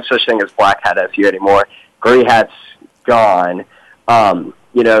 there's no such thing as black hat SEO anymore. Gray hat's gone.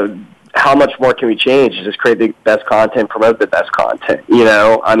 How much more can we change? Just create the best content, promote the best content,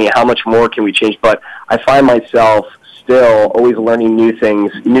 how much more can we change? But I find myself still always learning new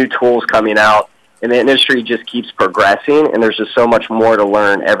things, new tools coming out, and the industry just keeps progressing, and there's just so much more to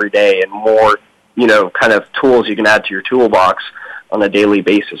learn every day and more, kind of tools you can add to your toolbox on a daily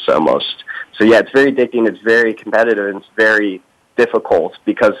basis almost. So yeah, it's very addicting, it's very competitive, and it's very difficult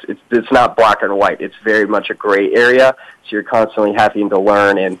because it's not black and white. It's very much a gray area, so you're constantly having to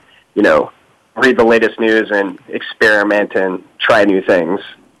learn and, read the latest news and experiment and try new things.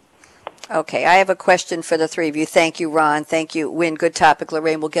 Okay, I have a question for the three of you. Thank you, Ron. Thank you, Win. Good topic.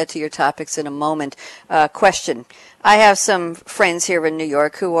 Lorraine, we'll get to your topics in a moment. Question. I have some friends here in New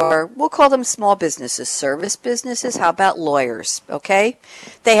York who are, we'll call them small businesses, service businesses. How about lawyers? Okay?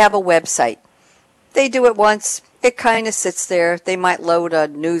 They have a website. They do it once. It kind of sits there. They might load a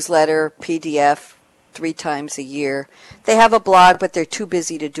newsletter, PDF, 3 times a year. They have a blog, but they're too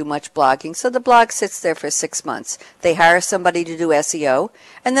busy to do much blogging, so the blog sits there for 6 months. They hire somebody to do SEO,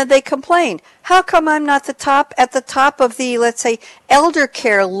 and then they complain. How come I'm not at the top of the, let's say, elder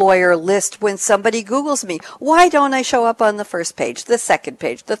care lawyer list when somebody Googles me? Why don't I show up on the first page, the second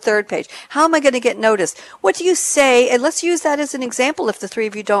page, the third page? How am I going to get noticed? What do you say? And let's use that as an example, if the three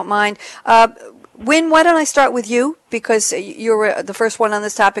of you don't mind. Win, why don't I start with you, because you're the first one on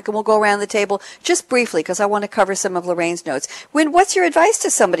this topic, and we'll go around the table just briefly because I want to cover some of Lorraine's notes. Win, what's your advice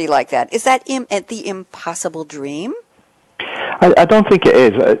to somebody like that? Is that the impossible dream? I don't think it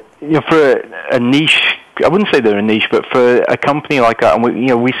is. For a niche, I wouldn't say they're a niche, but for a company like that,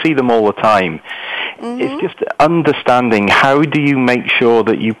 and we see them all the time. Mm-hmm. It's just understanding how do you make sure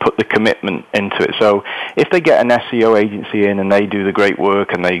that you put the commitment into it. So if they get an SEO agency in and they do the great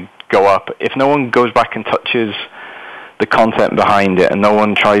work and they go up, if no one goes back and touches the content behind it and no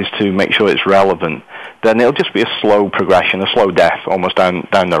one tries to make sure it's relevant, then it'll just be a slow progression, a slow death almost down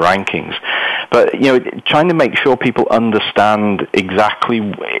the rankings. But, trying to make sure people understand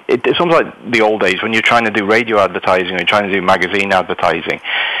exactly, it's almost like the old days when you're trying to do radio advertising or you're trying to do magazine advertising.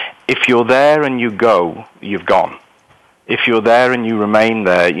 If you're there and you go, you've gone. If you're there and you remain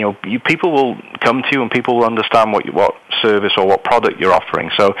there, people will come to you and people will understand what service or what product you're offering.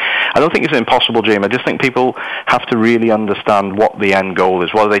 So I don't think it's an impossible dream. I just think people have to really understand what the end goal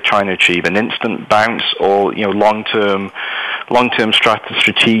is. What are they trying to achieve? An instant bounce or long-term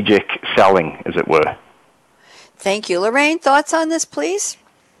strategic selling, as it were. Thank you. Lorraine, thoughts on this, please?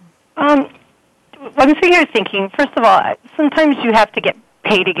 One thing I was thinking, first of all, sometimes you have to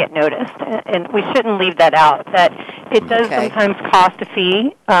pay to get noticed, and we shouldn't leave that out, that it does sometimes cost a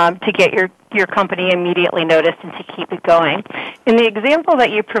fee to get your company immediately noticed and to keep it going. In the example that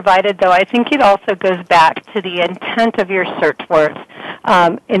you provided, though, I think it also goes back to the intent of your search words.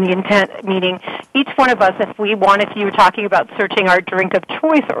 In the intent, meaning each one of us, if you were talking about searching our drink of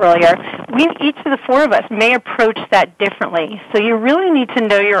choice earlier, each of the 4 of us may approach that differently. So you really need to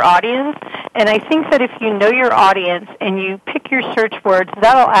know your audience, and I think that if you know your audience and you pick your search words,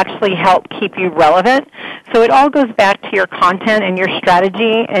 that'll actually help keep you relevant. So it all goes back to your content and your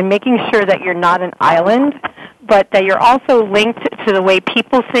strategy and making sure that you're not an island, but that you're also linked to the way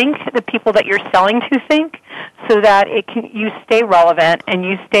people think, the people that you're selling to think, so that you stay relevant and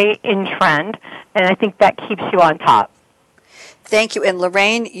you stay in trend, and I think that keeps you on top. Thank you. And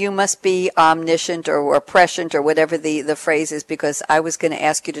Lorraine, you must be omniscient or prescient or whatever the phrase is, because I was going to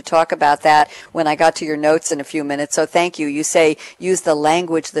ask you to talk about that when I got to your notes in a few minutes. So thank you. You say use the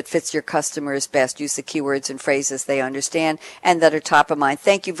language that fits your customers best. Use the keywords and phrases they understand and that are top of mind.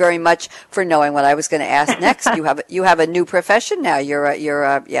 Thank you very much for knowing what I was going to ask next. You have a new profession now. You're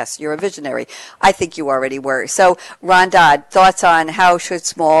a visionary. I think you already were. So Ron Dodd, thoughts on how should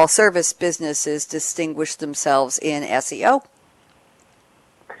small service businesses distinguish themselves in SEO?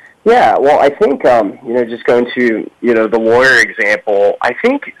 Yeah, well, I think, just going to, the lawyer example, I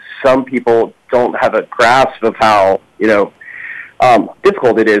think some people don't have a grasp of how,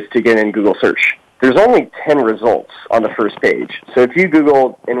 difficult it is to get in Google search. There's only 10 results on the first page. So if you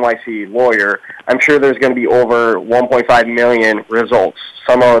Google NYC lawyer, I'm sure there's going to be over 1.5 million results,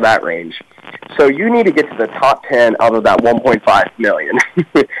 somewhere in that range. So you need to get to the top 10 out of that 1.5 million.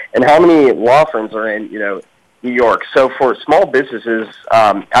 And how many law firms are in, New York? So for small businesses,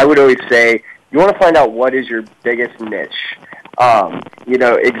 I would always say you want to find out what is your biggest niche.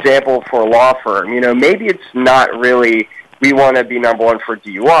 Example for a law firm, maybe it's not really we want to be number one for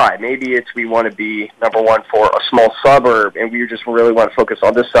DUI. Maybe it's we want to be number one for a small suburb, and we just really want to focus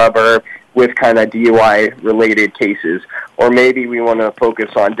on the suburb with kind of DUI-related cases. Or maybe we want to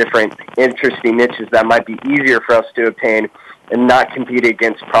focus on different interesting niches that might be easier for us to obtain and not compete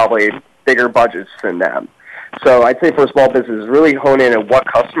against probably bigger budgets than them. So I'd say for a small business, really hone in on what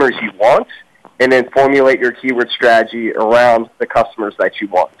customers you want and then formulate your keyword strategy around the customers that you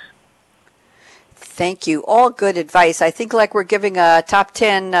want. Thank you. All good advice. I think like we're giving a top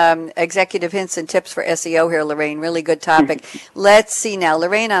 10 executive hints and tips for SEO here, Lorraine. Really good topic. Let's see now.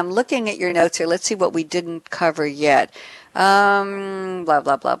 Lorraine, I'm looking at your notes here. Let's see what we didn't cover yet. Blah,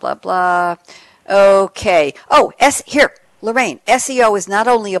 blah, blah, blah, blah. Okay. Oh, here. Lorraine, SEO is not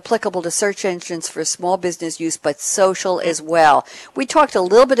only applicable to search engines for small business use, but social as well. We talked a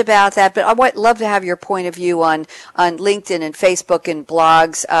little bit about that, but I would love to have your point of view on LinkedIn and Facebook and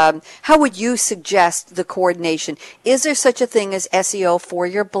blogs. How would you suggest the coordination? Is there such a thing as SEO for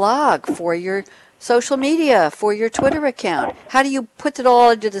your blog, for your social media, for your Twitter account? How do you put it all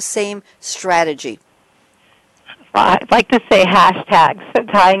into the same strategy? I'd like to say hashtags, so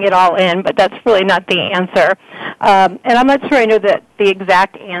tying it all in, but that's really not the answer. And I'm not sure I know the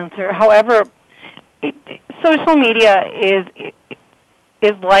exact answer. However, social media is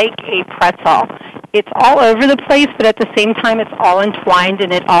like a pretzel. It's all over the place, but at the same time, it's all entwined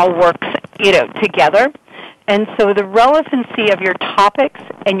and it all works, together. And so the relevancy of your topics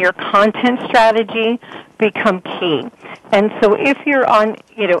and your content strategy become key. And so if you're on,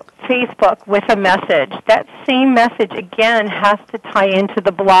 Facebook with a message, that same message, again, has to tie into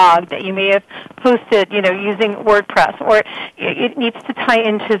the blog that you may have posted, using WordPress, or it needs to tie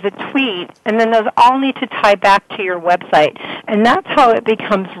into the tweet, and then those all need to tie back to your website. And that's how it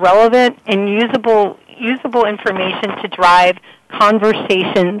becomes relevant and usable information to drive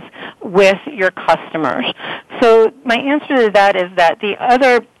conversations with your customers. So my answer to that is that the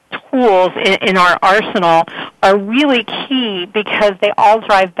other tools in our arsenal are really key because they all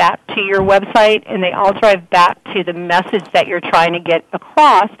drive back to your website and they all drive back to the message that you're trying to get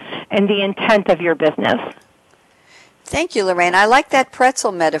across and the intent of your business. Thank you, Lorraine. I like that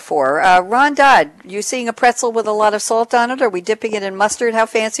pretzel metaphor. Ron Dodd, you seeing a pretzel with a lot of salt on it? Are we dipping it in mustard? How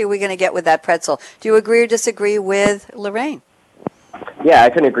fancy are we going to get with that pretzel? Do you agree or disagree with Lorraine? Yeah, I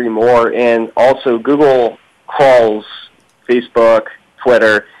couldn't agree more. And also, Google crawls Facebook,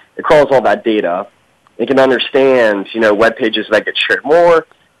 Twitter. It crawls all that data. It can understand, web pages that get shared more.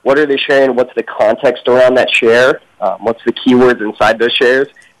 What are they sharing? What's the context around that share? What's the keywords inside those shares?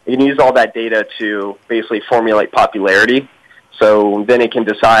 It can use all that data to basically formulate popularity. So then it can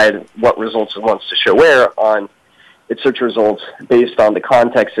decide what results it wants to show where on its search results based on the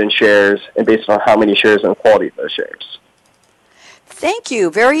context in shares and based on how many shares and the quality of those shares. Thank you.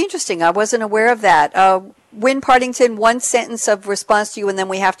 Very interesting. I wasn't aware of that. Win Partington, one sentence of response to you, and then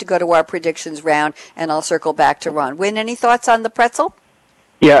we have to go to our predictions round, and I'll circle back to Ron. Win, any thoughts on the pretzel?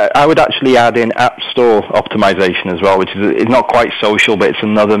 Yeah, I would actually add in App Store optimization as well, which is not quite social, but it's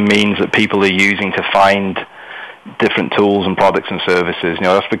another means that people are using to find different tools and products and services.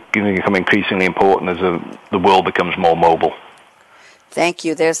 That's going to become increasingly important as the world becomes more mobile. Thank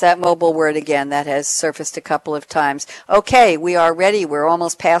you. There's that mobile word again that has surfaced a couple of times. Okay, we are ready. We're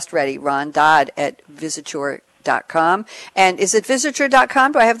almost past ready. Ron Dodd at Visitor.com. And is it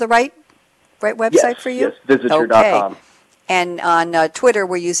Visitor.com? Do I have the right website for you? Yes, Visitor.com. Okay. And on Twitter,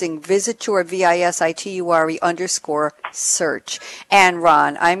 we're using Visitor, VISITURE _search. And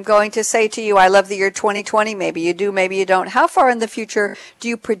Ron, I'm going to say to you, I love the year 2020. Maybe you do, maybe you don't. How far in the future do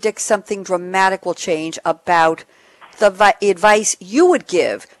you predict something dramatic will change about the advice you would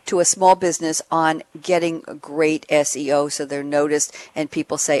give to a small business on getting great SEO so they're noticed and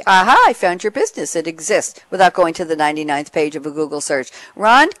people say, aha, I found your business. It exists, without going to the 99th page of a Google search.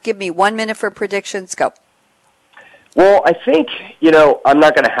 Ron, give me 1 minute for predictions. Go. Well, I think, I'm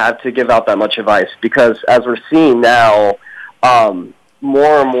not going to have to give out that much advice because as we're seeing now,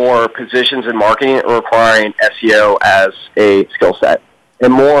 more and more positions in marketing are requiring SEO as a skill set.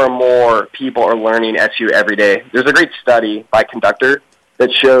 And more people are learning SEO every day. There's a great study by Conductor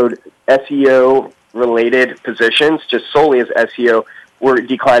that showed SEO-related positions, just solely as SEO, were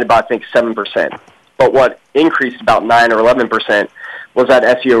declined about, I think, 7%. But what increased about 9 or 11% was that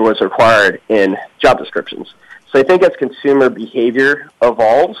SEO was required in job descriptions. So I think as consumer behavior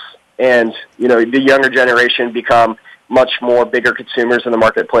evolves and, the younger generation become much more bigger consumers in the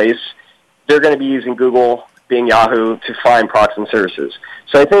marketplace, they're going to be using Google, Bing, Yahoo to find products and services.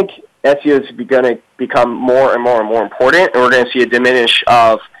 So I think SEO is going to become more and more and more important, and we're going to see a diminish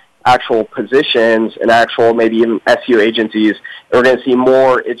of actual positions and actual maybe even SEO agencies. And we're going to see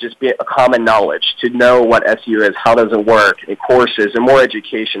more, it just be a common knowledge to know what SEO is, how does it work, and courses, and more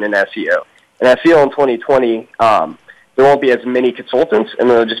education in SEO. And I feel in 2020, there won't be as many consultants, and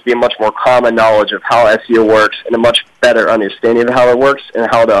there will just be a much more common knowledge of how SEO works and a much better understanding of how it works and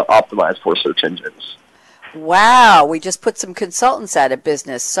how to optimize for search engines. Wow, we just put some consultants out of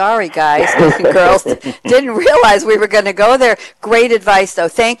business. Sorry, guys and girls. Didn't realize we were going to go there. Great advice, though.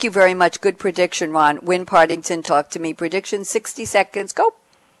 Thank you very much. Good prediction, Ron. Win Partington, talk to me. Prediction, 60 seconds. Go.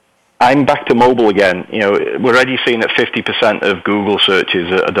 I'm back to mobile again. We're already seeing that 50% of Google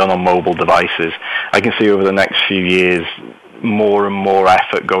searches are done on mobile devices. I can see over the next few years more and more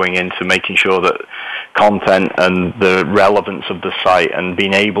effort going into making sure that content and the relevance of the site and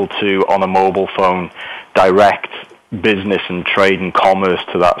being able to, on a mobile phone, direct business and trade and commerce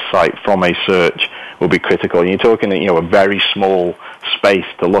to that site from a search will be critical. And you're talking, a very small space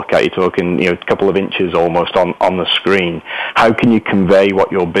to look at. You're talking, a couple of inches almost on the screen. How can you convey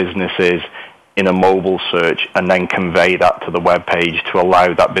what your business is in a mobile search and then convey that to the web page to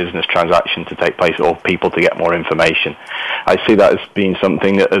allow that business transaction to take place or people to get more information? I see that as being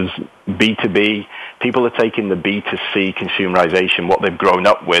something that as B2B, people are taking the B2C consumerization, what they've grown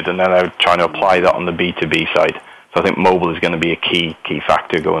up with, and then they're trying to apply that on the B2B side. So I think mobile is going to be a key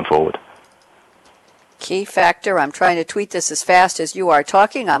factor going forward. Key factor. I'm trying to tweet this as fast as you are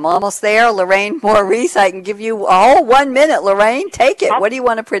talking. I'm almost there. Lorraine Maurice, I can give you a whole 1 minute. Lorraine, take it. What do you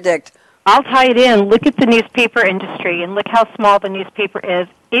want to predict? I'll tie it in. Look at the newspaper industry and look how small the newspaper is,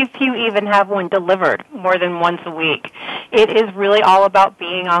 if you even have one delivered more than once a week. It is really all about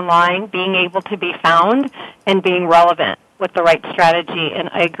being online, being able to be found, and being relevant with the right strategy. And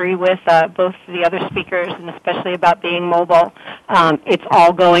I agree with both the other speakers, and especially about being mobile. It's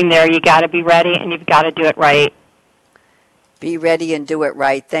all going there. You got to be ready, and you've got to do it right. Be ready and do it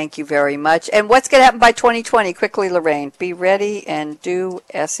right. Thank you very much. And what's going to happen by 2020? Quickly, Lorraine. Be ready and do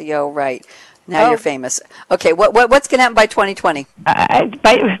SEO right. Now you're famous. Okay, what's going to happen by 2020? I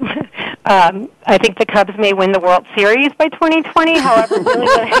think the Cubs may win the World Series by 2020. However, really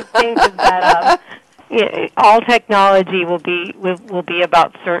what I think is that all technology will be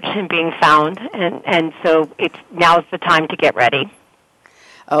about search and being found, and so now's the time to get ready.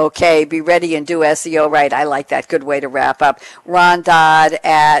 Okay, be ready and do SEO right. I like that. Good way to wrap up. Ron Dodd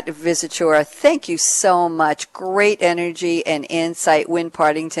at Visitura, thank you so much. Great energy and insight. Win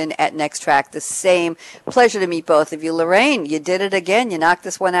Partington at NextTrack, the same. Pleasure to meet both of you. Lorraine, you did it again. You knocked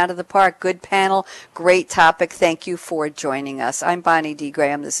this one out of the park. Good panel. Great topic. Thank you for joining us. I'm Bonnie D.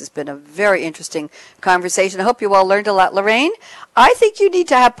 Graham. This has been a very interesting conversation. I hope you all learned a lot. Lorraine, I think you need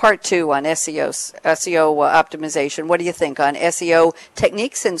to have part 2 on SEO optimization. What do you think on SEO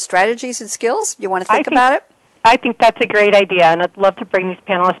techniques and strategies and skills? You want to think about it? I think that's a great idea, and I'd love to bring these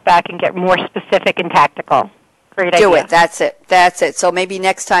panelists back and get more specific and tactical. Great idea. Do it. That's it. So maybe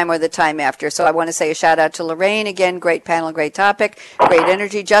next time or the time after. So I want to say a shout out to Lorraine. Again, great panel, great topic, great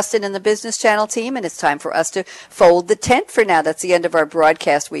energy. Justin and the Business Channel team. And it's time for us to fold the tent for now. That's the end of our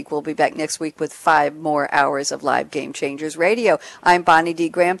broadcast week. We'll be back next week with 5 more hours of live Game Changers Radio. I'm Bonnie D.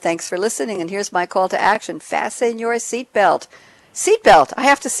 Graham. Thanks for listening. And here's my call to action. Fasten your seatbelt. Seatbelt. I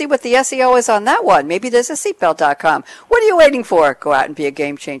have to see what the SEO is on that one. Maybe there's a seatbelt.com. What are you waiting for? Go out and be a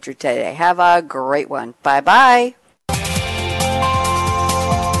game changer today. Have a great one. Bye-bye.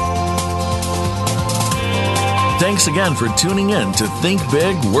 Thanks again for tuning in to Think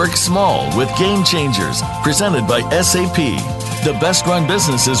Big, Work Small with Game Changers, presented by SAP. The best run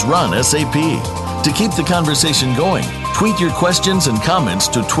businesses run SAP. To keep the conversation going, tweet your questions and comments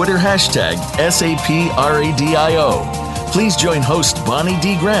to Twitter hashtag #SAPRADIO. Please join host Bonnie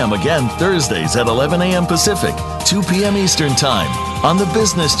D. Graham again Thursdays at 11 a.m. Pacific, 2 p.m. Eastern Time on the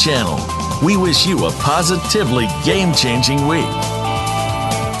Business Channel. We wish you a positively game-changing week.